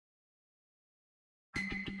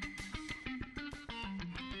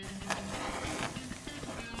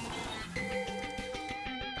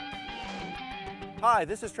Hi,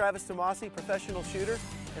 this is Travis Tomasie, professional shooter,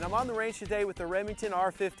 and I'm on the range today with the Remington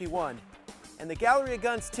R51. And the Gallery of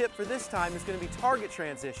Guns tip for this time is going to be target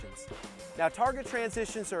transitions. Now, target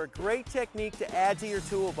transitions are a great technique to add to your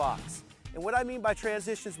toolbox. And what I mean by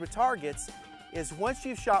transitions with targets is once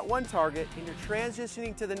you've shot one target and you're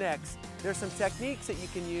transitioning to the next, there's some techniques that you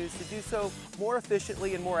can use to do so more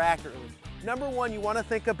efficiently and more accurately. Number one, you want to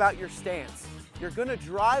think about your stance. You're going to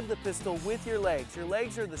drive the pistol with your legs. Your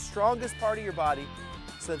legs are the strongest part of your body,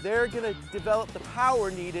 so they're going to develop the power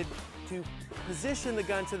needed to position the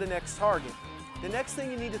gun to the next target. The next thing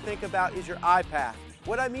you need to think about is your eye path.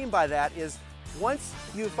 What I mean by that is once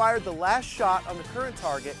you've fired the last shot on the current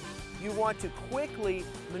target, you want to quickly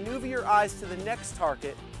maneuver your eyes to the next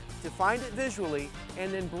target to find it visually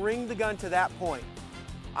and then bring the gun to that point.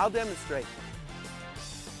 I'll demonstrate.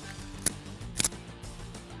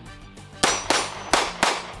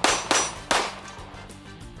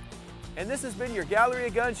 And this has been your Gallery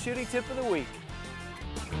of Guns shooting tip of the week.